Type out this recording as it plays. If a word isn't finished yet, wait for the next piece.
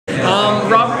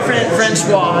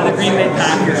Francois, the Green Bay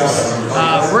Packers.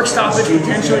 Work stoppage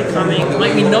potentially coming.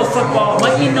 Might mean no football.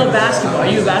 Might mean no basketball. Are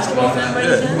you a basketball fan by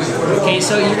any chance? Okay,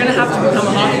 so you're gonna have to become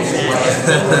a hockey fan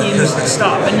if teams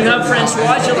stop. And you have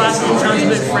Francois. Your last name sounds a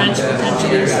bit French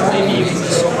potentially, so maybe you can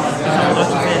just become a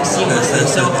hockey fan seamlessly.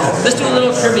 So let's do a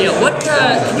little trivia. What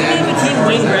can you name a team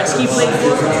Wayne Gretzky played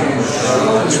for?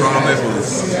 Toronto Maple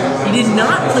Leafs. He did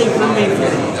not play for Maple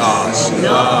Leafs.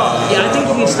 No. Yeah, I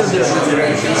think you can still do it.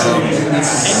 Edmonton,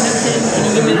 can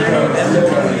you give me their name?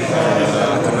 Edmonton?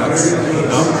 Canucks.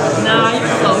 No? Nah, you're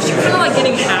close. You're kind of like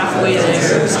getting halfway there.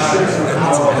 It's Edmonton.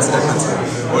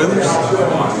 Oilers?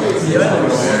 The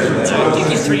Oilers. I'll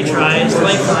give you 3 tries.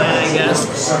 Lifeline, I guess.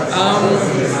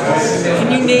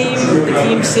 Can you name the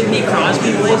team Sidney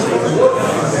Crosby plays for?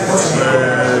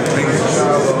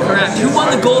 Correct. Who won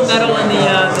the gold medal in the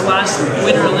last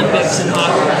Winter Olympics in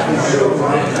hockey?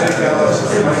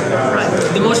 Right.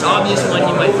 The most obvious one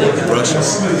you might think of. Russia.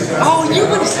 Oh, you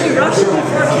would say Russia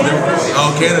before Canada?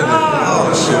 Oh, Canada.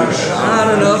 Oh, shoot. I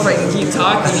don't know if I can keep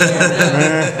talking.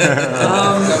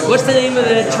 What's the name of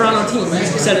the Toronto team?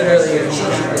 You said it earlier.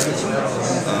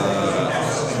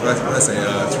 Let's say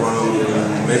Toronto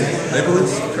Maple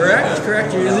Leafs? Correct.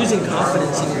 You're losing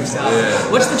confidence in yourself. Yeah.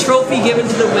 What's the trophy given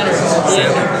to the winners at the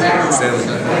end? Stanley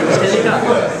Cup.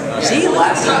 See,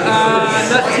 not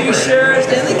too sure.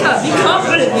 Stanley Cup. Be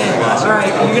confident, man. All right,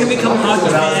 you're gonna become a hockey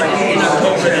fan in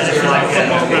October. Then if you like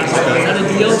football, basketball. Is that a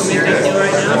deal? Make that deal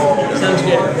right now. Sounds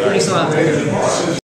good. Pretty solid.